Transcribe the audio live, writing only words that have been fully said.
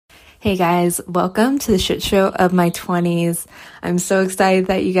Hey guys, welcome to the shit show of my 20s. I'm so excited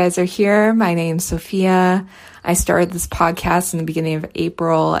that you guys are here. My name's Sophia. I started this podcast in the beginning of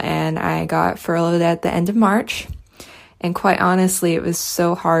April and I got furloughed at the end of March. And quite honestly, it was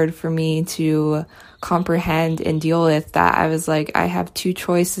so hard for me to comprehend and deal with that. I was like, I have two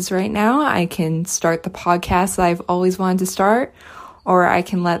choices right now. I can start the podcast that I've always wanted to start, or I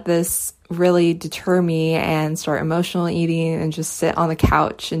can let this really deter me and start emotional eating and just sit on the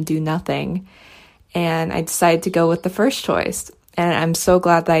couch and do nothing. And I decided to go with the first choice. And I'm so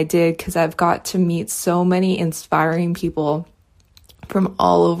glad that I did, because I've got to meet so many inspiring people from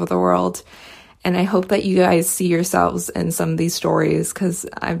all over the world. And I hope that you guys see yourselves in some of these stories, because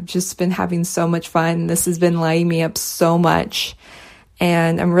I've just been having so much fun. This has been lighting me up so much.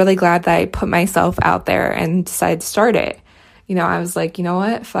 And I'm really glad that I put myself out there and decided to start it. I was like, you know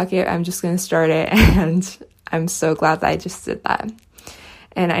what? Fuck it. I'm just going to start it. And I'm so glad that I just did that.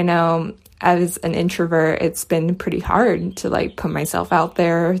 And I know as an introvert, it's been pretty hard to put myself out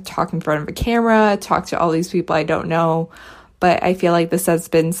there, talk in front of a camera, talk to all these people I don't know. But I feel like this has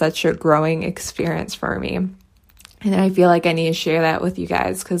been such a growing experience for me. And I feel like I need to share that with you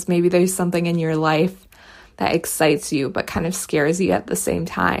guys, because maybe there's something in your life that excites you but kind of scares you at the same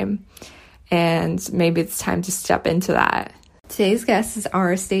time. And maybe it's time to step into that. Today's guest is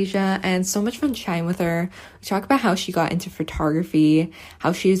Arastasia, and so much fun chatting with her. We talk about how she got into photography,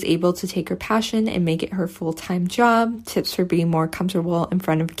 how she was able to take her passion and make it her full-time job, tips for being more comfortable in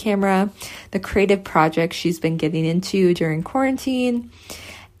front of a camera, the creative projects she's been getting into during quarantine,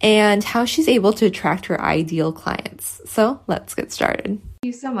 and how she's able to attract her ideal clients. So let's get started. Thank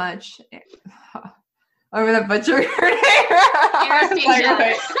you so much. I'm gonna butcher your name.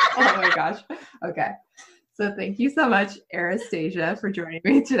 Oh my gosh. Okay. So thank you so much, Arastasia, for joining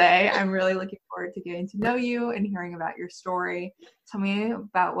me today. I'm really looking forward to getting to know you and hearing about your story. Tell me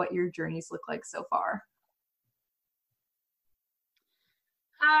about what your journeys look like so far.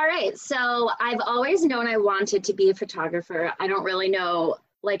 All right. So I've always known I wanted to be a photographer. I don't really know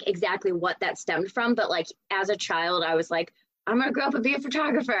exactly what that stemmed from, but as a child, I was like, I'm going to grow up and be a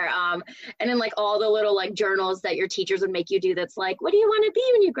photographer. And then all the little journals that your teachers would make you do, that's what do you want to be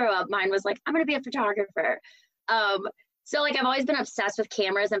when you grow up? Mine was I'm going to be a photographer. So I've always been obsessed with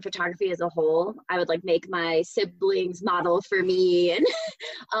cameras and photography as a whole. I would make my siblings model for me. And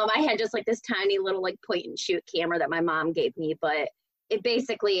I had just this tiny little point and shoot camera that my mom gave me, but it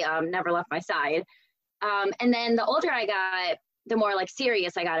basically never left my side. And then the older I got, the more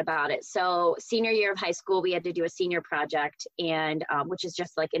serious I got about it. So senior year of high school, we had to do a senior project, and which is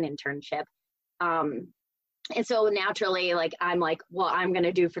just an internship. And so naturally, I'm well, I'm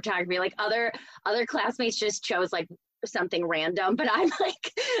gonna do photography. Other classmates just chose something random, but I'm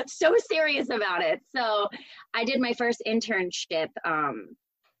so serious about it. So I did my first internship,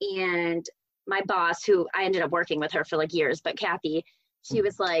 and my boss, who I ended up working with her for years, but Kathy, she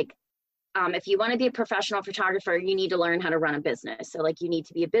was if you want to be a professional photographer, you need to learn how to run a business. So you need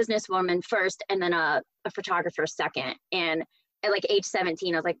to be a businesswoman first, and then a photographer second. And at age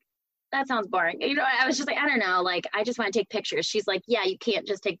 17, I was like, that sounds boring. I was just I don't know. I just want to take pictures. She's like, yeah, you can't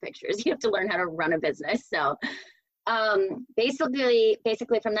just take pictures. You have to learn how to run a business. So basically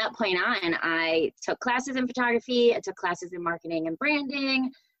from that point on, I took classes in photography. I took classes in marketing and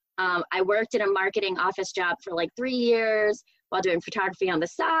branding. I worked in a marketing office job for 3 years while doing photography on the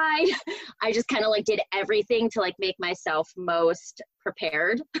side. I just kind of did everything to make myself most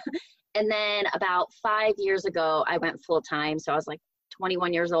prepared. And then about 5 years ago, I went full time. So I was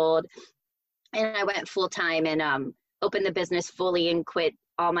 21 years old, and I went full time and opened the business fully and quit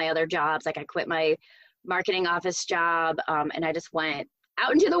all my other jobs. I quit my marketing office job, and I just went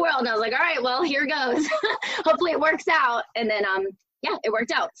out into the world. And I was like, all right, well, here goes. Hopefully it works out. And then, yeah, it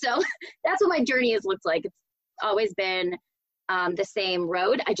worked out. So that's what my journey has looked like. It's always been the same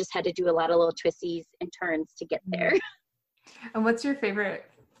road. I just had to do a lot of little twisties and turns to get there. And what's your favorite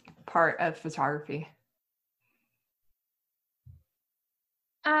part of photography?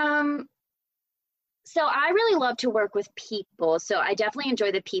 So I really love to work with people. So I definitely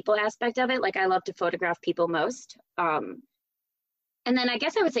enjoy the people aspect of it. I love to photograph people most. And then I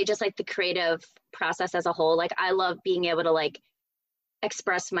guess I would say just the creative process as a whole. I love being able to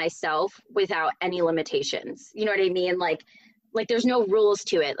express myself without any limitations. You know what I mean? There's no rules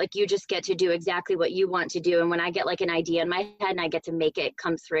to it. You just get to do exactly what you want to do. And when I get an idea in my head and I get to make it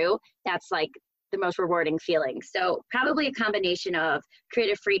come through, that's the most rewarding feeling. So probably a combination of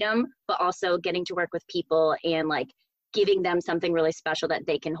creative freedom, but also getting to work with people and giving them something really special that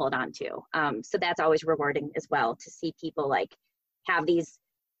they can hold on to. So that's always rewarding as well, to see people have these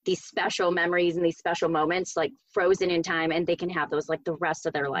these special memories and these special moments like frozen in time, and they can have those like the rest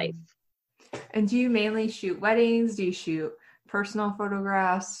of their life. And do you mainly shoot weddings? Do you shoot personal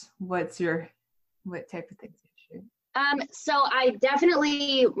photographs? What type of things do you shoot? So I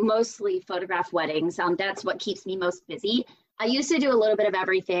definitely mostly photograph weddings. That's what keeps me most busy. I used to do a little bit of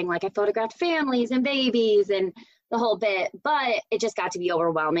everything. Like I photographed families and babies and the whole bit, but it just got to be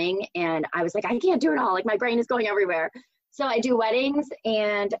overwhelming. And I was like, I can't do it all. Like my brain is going everywhere. So I do weddings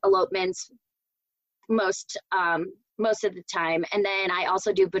and elopements most of the time. And then I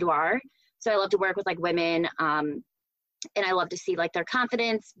also do boudoir. So I love to work with like women, and I love to see like their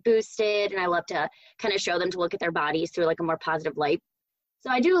confidence boosted, and I love to kind of show them to look at their bodies through like a more positive light. So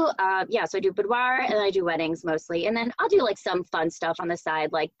I do, so I do boudoir and I do weddings mostly. And then I'll do like some fun stuff on the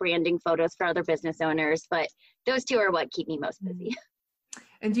side, like branding photos for other business owners. But those two are what keep me most busy.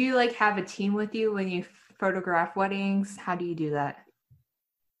 And do you like have a team with you when you photograph weddings? How do you do that?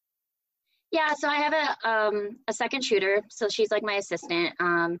 Yeah, so I have a second shooter. So she's like my assistant.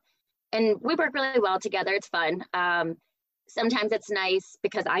 And we work really well together. It's fun. Sometimes it's nice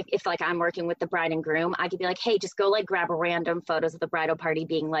because if like I'm working with the bride and groom, I could be like, hey, just go like grab random photos of the bridal party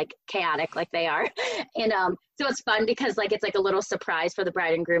being like chaotic like they are. And so it's fun because like it's like a little surprise for the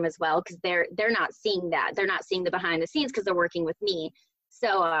bride and groom as well, because they're not seeing that. They're not seeing the behind the scenes because they're working with me.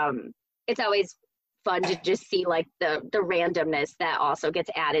 So it's always fun to just see like the randomness that also gets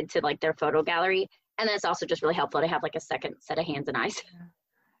added to like their photo gallery. And then it's also just really helpful to have like a second set of hands and eyes.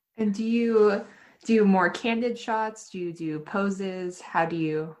 And do you do more candid shots? Do you do poses?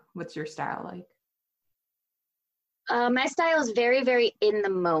 What's your style like? My style is very, very in the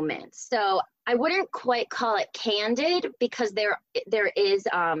moment. So I wouldn't quite call it candid because there is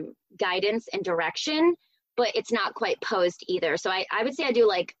guidance and direction, but it's not quite posed either. So I would say I do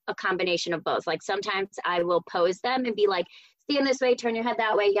like a combination of both. Like sometimes I will pose them and be like, stand this way, turn your head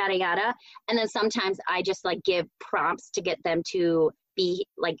that way, yada, yada. And then sometimes I just like give prompts to get them to be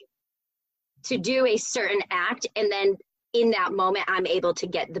like, to do a certain act. And then in that moment, I'm able to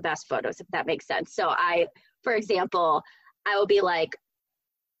get the best photos, if that makes sense. So for example, I will be like,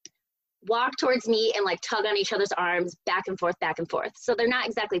 walk towards me and like tug on each other's arms back and forth, back and forth. So they're not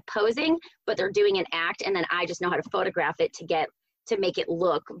exactly posing, but they're doing an act. And then I just know how to photograph it to make it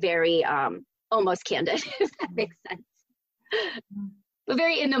look very, almost candid, if that makes sense. But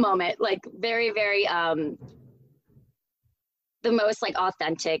very in the moment, like very, very, the most like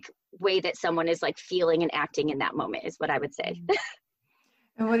authentic way that someone is like feeling and acting in that moment is what I would say.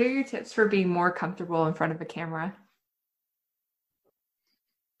 And what are your tips for being more comfortable in front of a camera?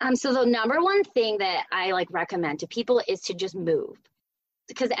 So the number one thing that I like recommend to people is to just move,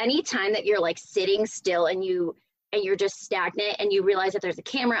 because anytime that you're like sitting still and you're just stagnant and you realize that there's a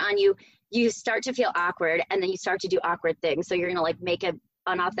camera on you, you start to feel awkward, and then you start to do awkward things. So you're gonna like make an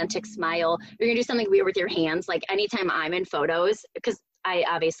unauthentic smile. You're gonna do something weird with your hands. Like anytime I'm in photos, because I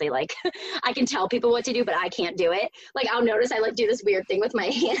obviously like, I can tell people what to do, but I can't do it. Like I'll notice I like do this weird thing with my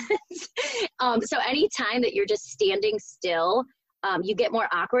hands. So anytime that you're just standing still, you get more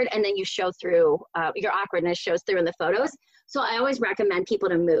awkward, and then you show through, your awkwardness shows through in the photos. So I always recommend people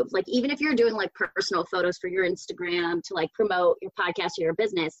to move. Like even if you're doing like personal photos for your Instagram to like promote your podcast or your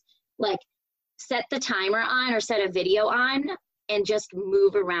business, like set the timer on or set a video on and just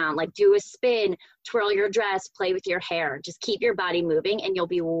move around, like do a spin, twirl your dress, play with your hair, just keep your body moving and you'll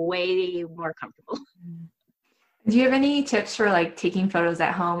be way more comfortable. Do you have any tips for like taking photos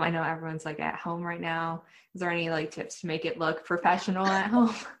at home? I know everyone's like at home right now. Is there any like tips to make it look professional at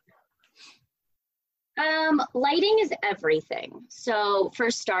home? Lighting is everything. So for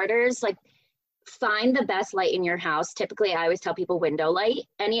starters, like find the best light in your house. Typically, I always tell people window light.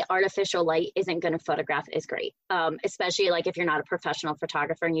 Any artificial light isn't going to photograph as great, especially like if you're not a professional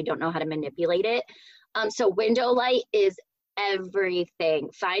photographer and you don't know how to manipulate it. So window light is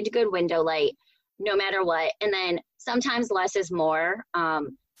everything. Find good window light no matter what. And then sometimes less is more.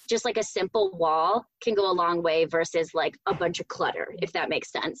 Just like a simple wall can go a long way versus like a bunch of clutter, if that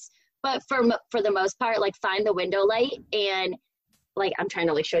makes sense. But for the most part, like find the window light, and like I'm trying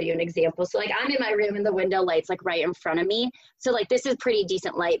to like show you an example. So like I'm in my room and the window light's like right in front of me. So like this is pretty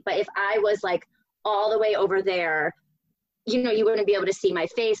decent light. But if I was like all the way over there, you know, you wouldn't be able to see my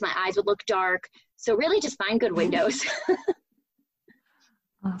face. My eyes would look dark. So really just find good windows.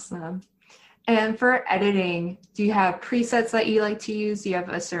 Awesome. And for editing, do you have presets that you like to use? Do you have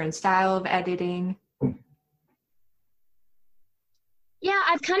a certain style of editing? Yeah,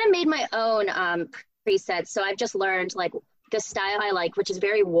 I've kind of made my own presets. So I've just learned like the style I like, which is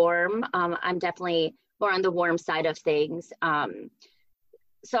very warm. I'm definitely more on the warm side of things.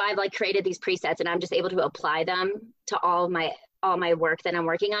 So I've like created these presets and I'm just able to apply them to all of my all my work that I'm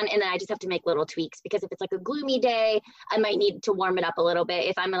working on. And then I just have to make little tweaks, because if it's like a gloomy day, I might need to warm it up a little bit.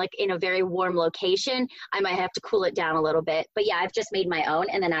 If I'm like in a very warm location, I might have to cool it down a little bit. But yeah, I've just made my own,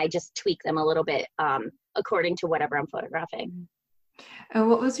 and then I just tweak them a little bit according to whatever I'm photographing. And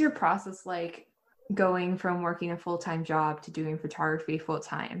what was your process like going from working a full-time job to doing photography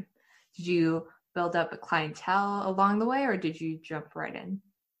full-time? Did you build up a clientele along the way, or did you jump right in?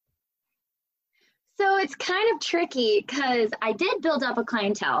 So it's kind of tricky, because I did build up a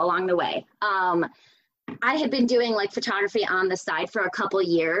clientele along the way. I had been doing like photography on the side for a couple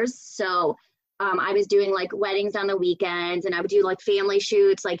years. So I was doing like weddings on the weekends, and I would do like family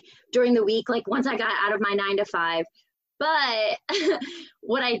shoots like during the week, like once I got out of my 9 to 5. But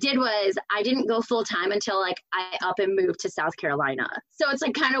what I did was I didn't go full time until like I up and moved to South Carolina. So it's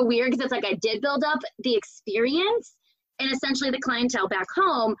like kind of weird, because it's like I did build up the experience and essentially the clientele back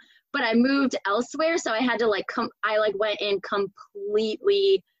home, but I moved elsewhere. So I had to like I like went in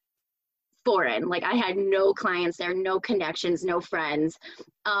completely foreign. Like I had no clients there, no connections, no friends.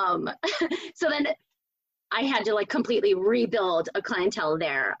 So then I had to like completely rebuild a clientele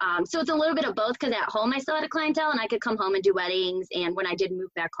there. So it's a little bit of both, because at home I still had a clientele and I could come home and do weddings. And when I did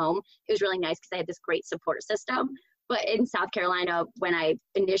move back home, it was really nice because I had this great support system. But in South Carolina, when I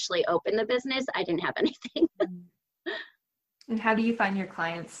initially opened the business, I didn't have anything. And how do you find your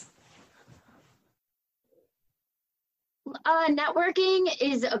clients? Networking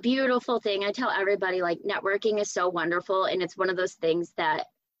is a beautiful thing. I tell everybody, like, networking is so wonderful. And it's one of those things that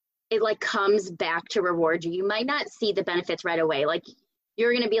it like comes back to reward you. You might not see the benefits right away. Like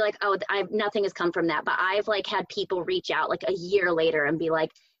you're going to be like, oh, nothing has come from that. But I've like had people reach out like a year later and be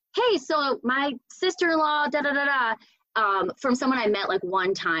like, hey, so my sister-in-law, from someone I met like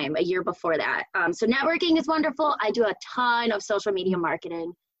one time a year before that. So networking is wonderful. I do a ton of social media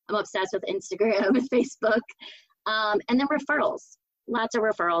marketing. I'm obsessed with Instagram and Facebook. And then referrals, lots of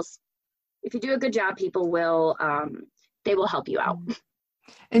referrals. If you do a good job, people will, they will help you out.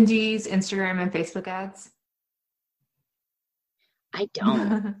 And do you use Instagram and Facebook ads? I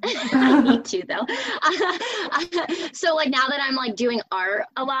don't. I need to though. So like now that I'm like doing art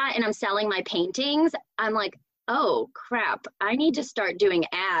a lot and I'm selling my paintings, I'm like, oh crap, I need to start doing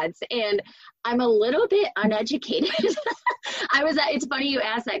ads. And I'm a little bit uneducated. It's funny you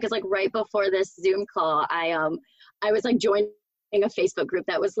asked that, because like right before this Zoom call, I was like joining a Facebook group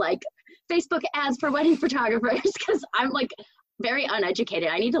that was like Facebook ads for wedding photographers, because I'm like very uneducated.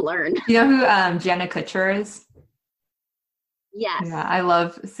 I need to learn. You know who Jenna Kutcher is? Yes. Yeah, I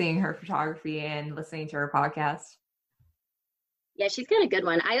love seeing her photography and listening to her podcast. Yeah, she's got a good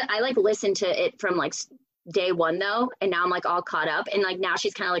one. I like listened to it from like day one though, and now I'm like all caught up, and like now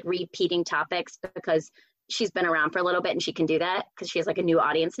she's kind of like repeating topics because she's been around for a little bit and she can do that because she has like a new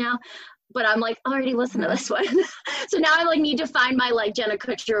audience now. But I'm like, already listened to this one. So now I like need to find my like Jenna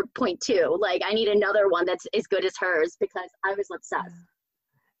Kutcher point two. Like I need another one that's as good as hers, because I was obsessed.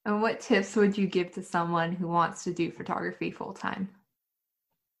 And what tips would you give to someone who wants to do photography full time?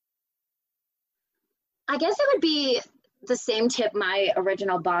 I guess it would be the same tip my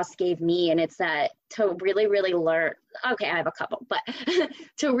original boss gave me, and it's that to really, really learn. Okay, I have a couple, but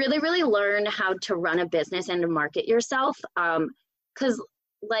to really, really learn how to run a business and to market yourself. Because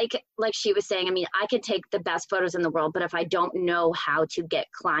like she was saying, I mean, I could take the best photos in the world, but if I don't know how to get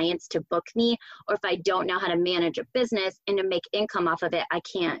clients to book me, or if I don't know how to manage a business and to make income off of it, I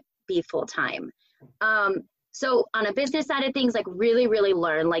can't be full time. So on a business side of things, like really, really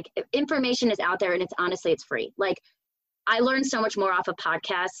learn, like information is out there, and it's free. Like I learned so much more off of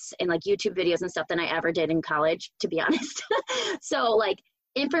podcasts and like YouTube videos and stuff than I ever did in college, to be honest. So like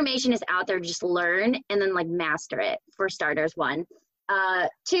information is out there, just learn and then like master it, for starters, one.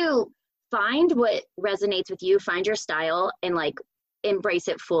 Two, find what resonates with you, find your style, and like embrace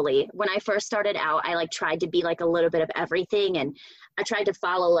it fully. When I first started out, I like tried to be like a little bit of everything, and I tried to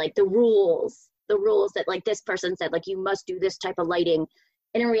follow like the rules that like this person said, like you must do this type of lighting.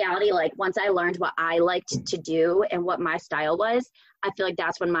 And in reality, like once I learned what I liked to do and what my style was, I feel like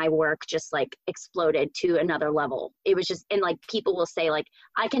that's when my work just like exploded to another level. It was just, and like people will say like,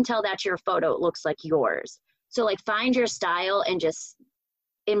 I can tell that's your photo, it looks like yours. So like find your style and just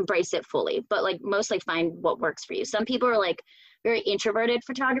embrace it fully, but like mostly find what works for you. Some people are like very introverted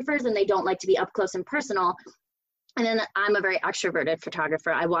photographers and they don't like to be up close and personal. And then I'm a very extroverted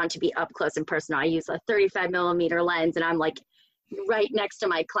photographer. I want to be up close and personal. I use a 35mm lens, and I'm like right next to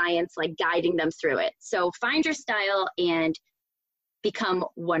my clients, like guiding them through it. So find your style and become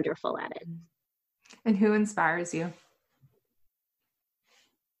wonderful at it. And who inspires you?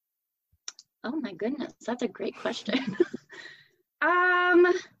 Oh my goodness, that's a great question.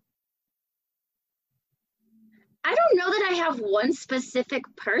 I don't know that I have one specific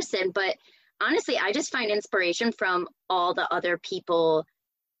person, but honestly, I just find inspiration from all the other people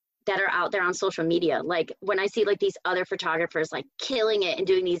that are out there on social media. Like when I see like these other photographers like killing it and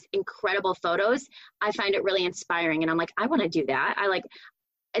doing these incredible photos, I find it really inspiring. And I'm like, I want to do that.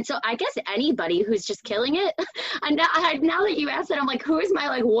 And so I guess anybody who's just killing it. And now that you asked that, I'm like, who is my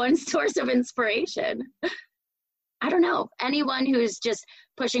like one source of inspiration? I don't know. Anyone who's just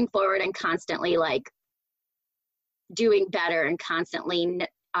pushing forward and constantly like doing better and constantly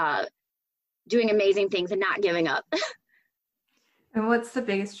doing amazing things and not giving up. And what's the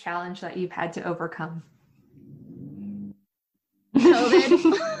biggest challenge that you've had to overcome?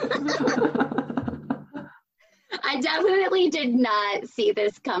 COVID. I definitely did not see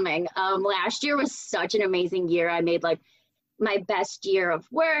this coming. Last year was such an amazing year. I made like my best year of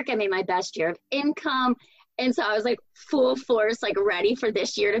work. I made my best year of income. And so I was like full force, like ready for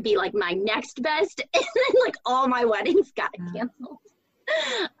this year to be like my next best. And then like all my weddings got canceled.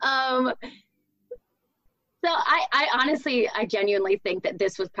 So I honestly, I genuinely think that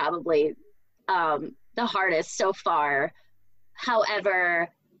this was probably the hardest so far. However,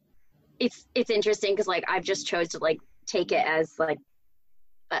 it's interesting because like I've just chose to like take it as like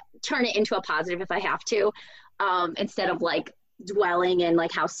turn it into a positive if I have to, instead of like dwelling in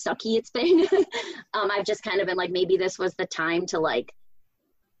like how sucky it's been. I've just kind of been like, maybe this was the time to like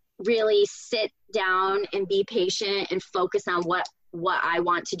really sit down and be patient and focus on what I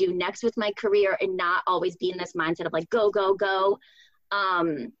want to do next with my career and not always be in this mindset of like, go, go, go.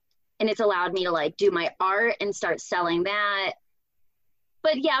 And it's allowed me to like do my art and start selling that.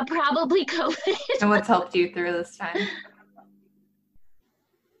 But yeah, probably COVID. And what's helped you through this time?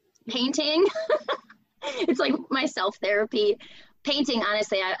 Painting. It's like my self-therapy. Painting,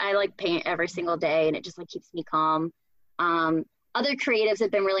 honestly, I like paint every single day and it just like keeps me calm. Other creatives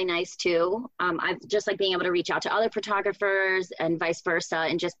have been really nice too. I've just like being able to reach out to other photographers and vice versa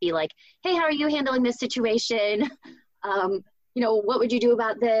and just be like, hey, how are you handling this situation? What would you do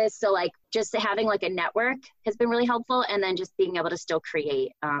about this? So like just having like a network has been really helpful. And then just being able to still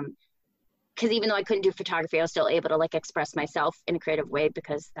create. Because even though I couldn't do photography, I was still able to like express myself in a creative way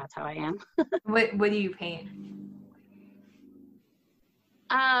because that's how I am. What do you paint?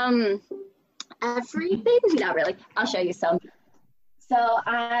 Everything? Not really. I'll show you some. So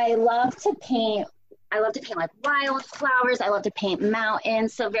I love to paint like wildflowers. I love to paint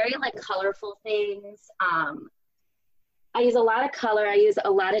mountains. So very like colorful things. I use a lot of color. I use a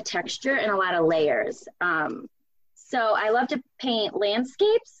lot of texture and a lot of layers. So I love to paint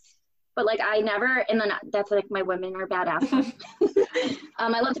landscapes, but like that's like my women are badass.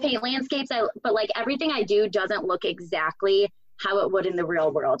 I love to paint landscapes, but like everything I do doesn't look exactly how it would in the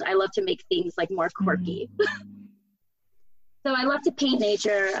real world. I love to make things like more quirky. So I love to paint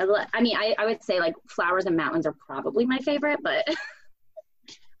nature. I would say like flowers and mountains are probably my favorite, but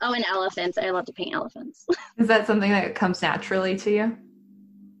oh, and elephants. I love to paint elephants. Is that something that comes naturally to you?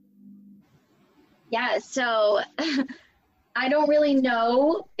 Yeah, so I don't really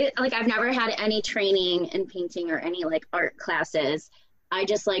know. Like I've never had any training in painting or any like art classes. I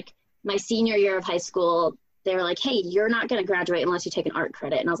just like my senior year of high school, they were like, hey, you're not going to graduate unless you take an art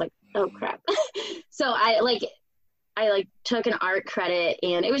credit. And I was like, oh crap. So I took an art credit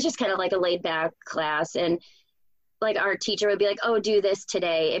and it was just kind of like a laid back class. And like our teacher would be like, oh, do this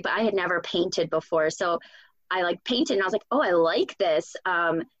today. But I had never painted before. So I like painted and I was like, oh, I like this.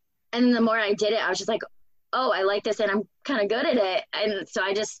 And the more I did it, I was just like, oh, I like this and I'm kind of good at it. And so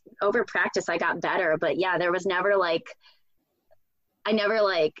I just over practice, I got better. But yeah, there was never like, I never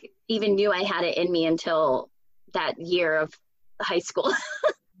like even knew I had it in me until that year of high school.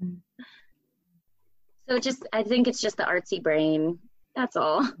 So I think it's just the artsy brain. That's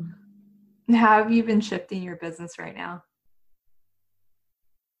all. How have you been shifting your business right now?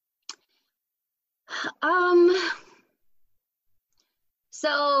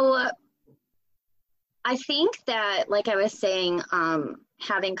 So I think that, like I was saying,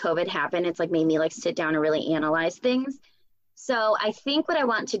 having COVID happen, it's like made me like sit down and really analyze things. So I think what I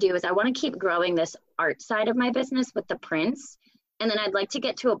want to do is I want to keep growing this art side of my business with the prints. And then I'd like to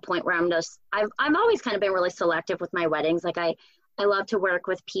get to a point where I've always kind of been really selective with my weddings. Like I love to work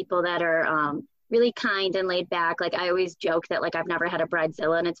with people that are really kind and laid back. Like I always joke that like I've never had a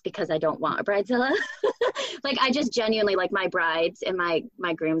bridezilla and it's because I don't want a bridezilla. Like I just genuinely like my brides and my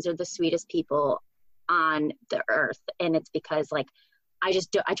grooms are the sweetest people on the earth. And it's because like I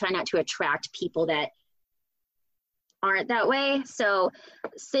try not to attract people that aren't that way. So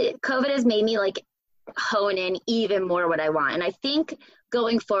COVID has made me like hone in even more what I want. And I think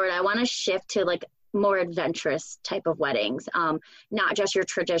going forward, I want to shift to like more adventurous type of weddings. Not just your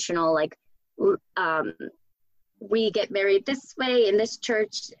traditional, like, we get married this way in this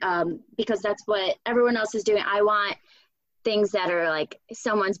church because that's what everyone else is doing. I want things that are like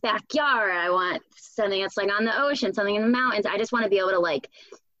someone's backyard. I want something that's like on the ocean, something in the mountains. I just want to be able to like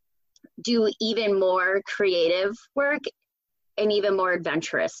do even more creative work and even more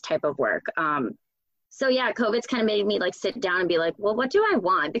adventurous type of work. So yeah, COVID's kind of made me like sit down and be like, well, what do I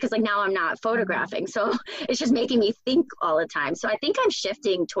want? Because like now I'm not photographing. So it's just making me think all the time. So I think I'm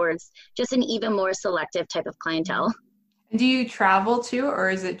shifting towards just an even more selective type of clientele. Do you travel too, or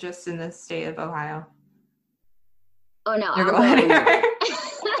is it just in the state of Ohio? Oh no, You're going anywhere.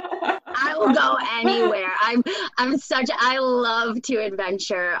 I will go anywhere. I love to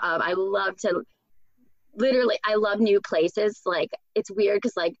adventure. I love to I love new places. Like it's weird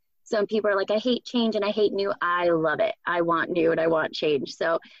because like some people are like, I hate change and I hate new. I love it. I want new and I want change.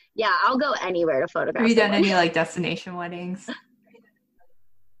 So yeah, I'll go anywhere to photograph. Have you done any like destination weddings?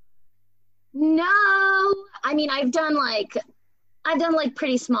 No, I mean, I've done like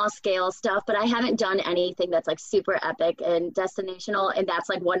pretty small scale stuff, but I haven't done anything that's like super epic and destinational. And that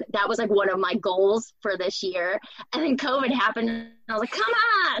was like one of my goals for this year. And then COVID happened and I was like, come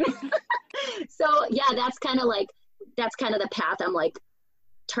on. So yeah, that's kind of the path I'm like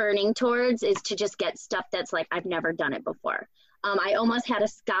turning towards, is to just get stuff that's like, I've never done it before. I almost had a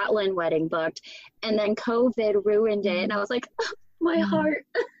Scotland wedding booked and then COVID ruined it. And I was like, oh, my heart.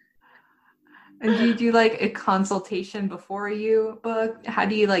 And do you do like a consultation before you book? How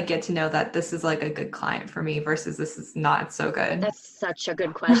do you like get to know that this is like a good client for me versus this is not so good? That's such a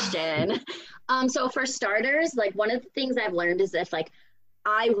good question. So for starters, like one of the things I've learned is if like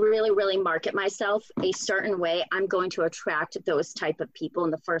I really, really market myself a certain way, I'm going to attract those type of people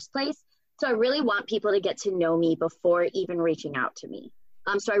in the first place. So I really want people to get to know me before even reaching out to me.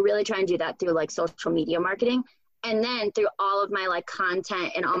 So I really try and do that through like social media marketing. And then through all of my like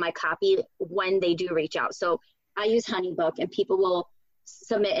content and all my copy when they do reach out. So I use HoneyBook and people will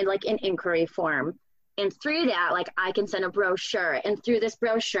submit in like an inquiry form. And through that, like I can send a brochure. And through this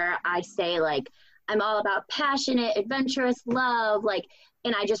brochure, I say like, I'm all about passionate, adventurous love. Like,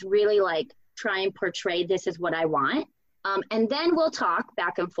 and I just really like try and portray this is what I want. And then we'll talk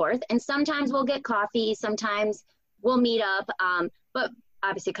back and forth. And sometimes we'll get coffee. Sometimes we'll meet up. But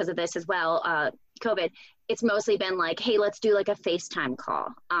obviously because of this as well, COVID, it's mostly been like, hey, let's do like a FaceTime call.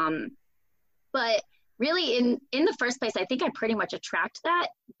 But really in the first place, I think I pretty much attract that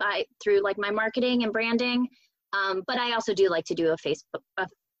through like my marketing and branding. But I also do like to do a Facebook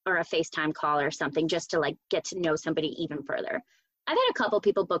or a FaceTime call or something just to like get to know somebody even further. I've had a couple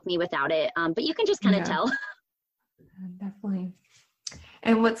people book me without it, but you can just kind of tell. Definitely.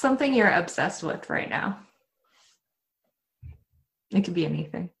 And what's something you're obsessed with right now? It could be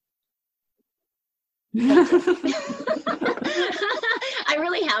anything. I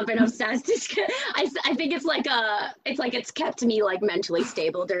really have been obsessed. I think it's kept me like mentally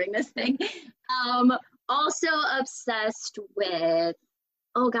stable during this thing. Also obsessed with,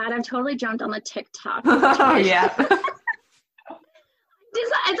 oh God, I've totally jumped on the TikTok. Oh yeah.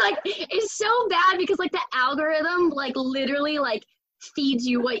 It's so bad because like the algorithm like literally like feeds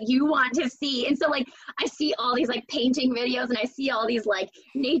you what you want to see. And so like I see all these like painting videos and I see all these like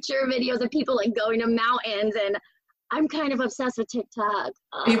nature videos of people like going to mountains, and I'm kind of obsessed with TikTok.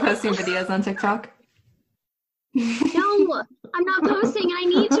 Are you posting videos on TikTok? No, I'm not posting and I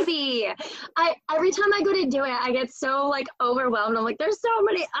need to be. Every time I go to do it, I get so like overwhelmed. I'm like, there's so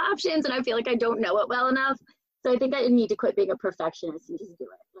many options and I feel like I don't know it well enough. So I think I need to quit being a perfectionist and just do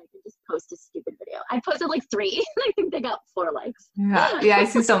it. Like just post a stupid video. I posted like 3. I think they got 4 likes. Yeah, I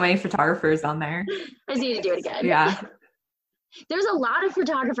see so many photographers on there. I just need to do it again. Yeah. There's a lot of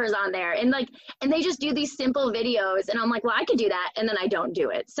photographers on there and they just do these simple videos and I'm like, well, I could do that. And then I don't do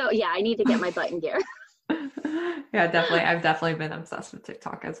it. So yeah, I need to get my butt in gear. Yeah, definitely. I've definitely been obsessed with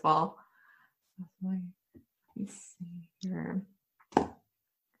TikTok as well. Let's see here.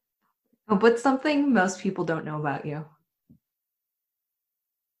 What's something most people don't know about you?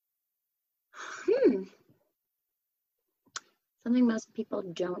 Something most people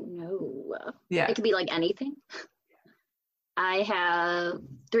don't know. Yeah. It could be like anything. I have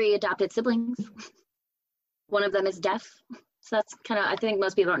 3 adopted siblings. One of them is deaf. So that's kind of, I think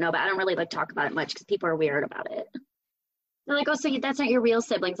most people don't know, but I don't really like talk about it much because people are weird about it. They're like, oh, so that's not your real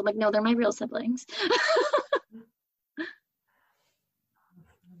siblings. I'm like, no, they're my real siblings.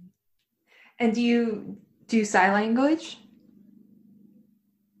 And do you do sign language?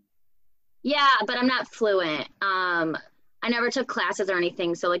 Yeah, but I'm not fluent. I never took classes or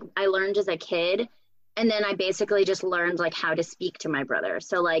anything. So like I learned as a kid And then I basically just learned like how to speak to my brother.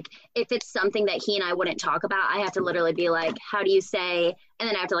 So like if it's something that he and I wouldn't talk about, I have to literally be like, how do you say, and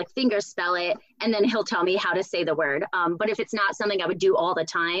then I have to like finger spell it, and then he'll tell me how to say the word. But if it's not something I would do all the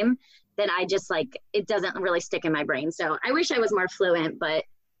time, then I just like, it doesn't really stick in my brain. So I wish I was more fluent, but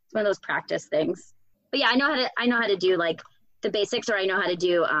it's one of those practice things. But yeah, I know how to do like the basics, or I know how to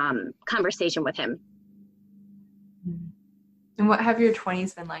do conversation with him. And what have your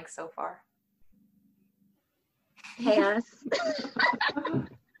 20s been like so far? Chaos.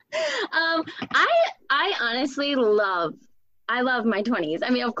 I honestly love my 20s. I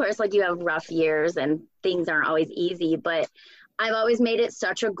mean, of course, like you have rough years and things aren't always easy, but I've always made it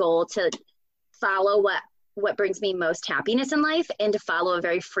such a goal to follow what brings me most happiness in life, and to follow a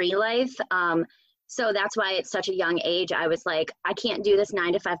very free life. So that's why at such a young age, I was like, I can't do this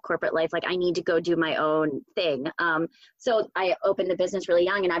 9-to-5 corporate life. Like I need to go do my own thing. So I opened the business really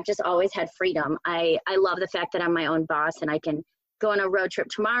young, and I've just always had freedom. I love the fact that I'm my own boss, and I can go on a road trip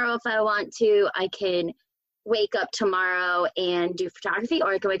tomorrow if I want to. I can wake up tomorrow and do photography,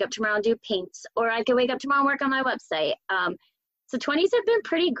 or I can wake up tomorrow and do paints, or I can wake up tomorrow and work on my website. So 20s have been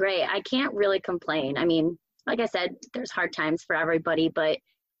pretty great. I can't really complain. I mean, like I said, there's hard times for everybody, but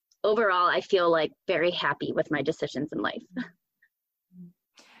overall, I feel like very happy with my decisions in life.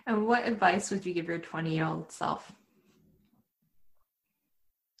 And what advice would you give your 20-year-old self?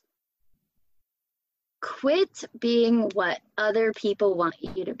 Quit being what other people want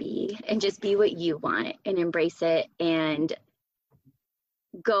you to be, and just be what you want, and embrace it and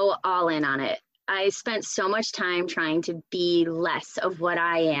go all in on it. I spent so much time trying to be less of what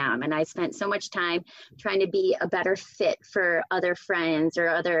I am. And I spent so much time trying to be a better fit for other friends or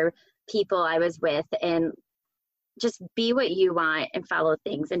other people I was with. And just be what you want and follow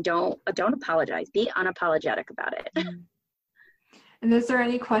things, and don't apologize. Be unapologetic about it. And is there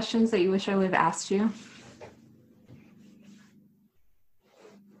any questions that you wish I would have asked you?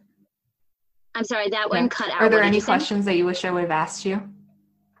 I'm sorry, that one cut out. Are there any questions that you wish I would have asked you?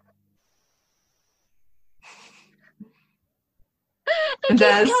 It keeps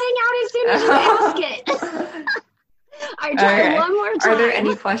cutting out as soon as you ask it. All right, try it one more time. Are there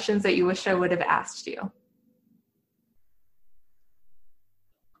any questions that you wish I would have asked you?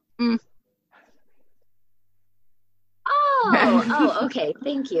 Oh, okay.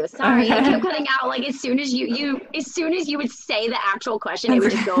 Thank you. Sorry, it kept cutting out. Like as soon as you would say the actual question, it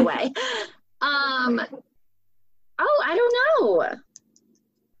would just go away. I don't know.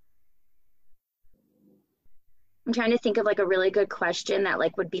 I'm trying to think of like a really good question that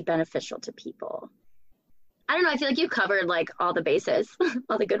like would be beneficial to people. I don't know. I feel like you covered like all the bases,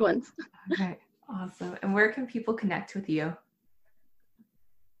 all the good ones. Okay, awesome. And where can people connect with you?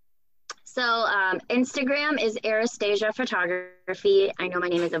 So Instagram is Arastasia Photography. I know my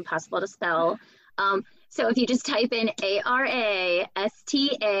name is impossible to spell. So if you just type in ARASTASIA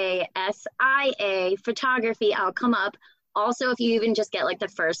photography, I'll come up. Also, if you even just get like the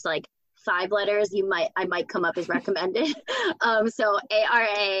first like 5 letters, I might come up as recommended. So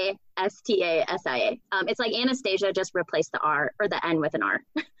ARASTASIA. It's like Anastasia, just replace the R or the N with an R.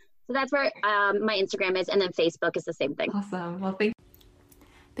 So that's where my Instagram is, and then Facebook is the same thing. Awesome. Well,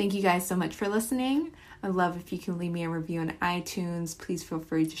 thank you guys so much for listening. I'd love if you can leave me a review on iTunes. Please feel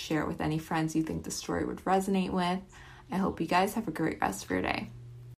free to share it with any friends you think the story would resonate with. I hope you guys have a great rest of your day.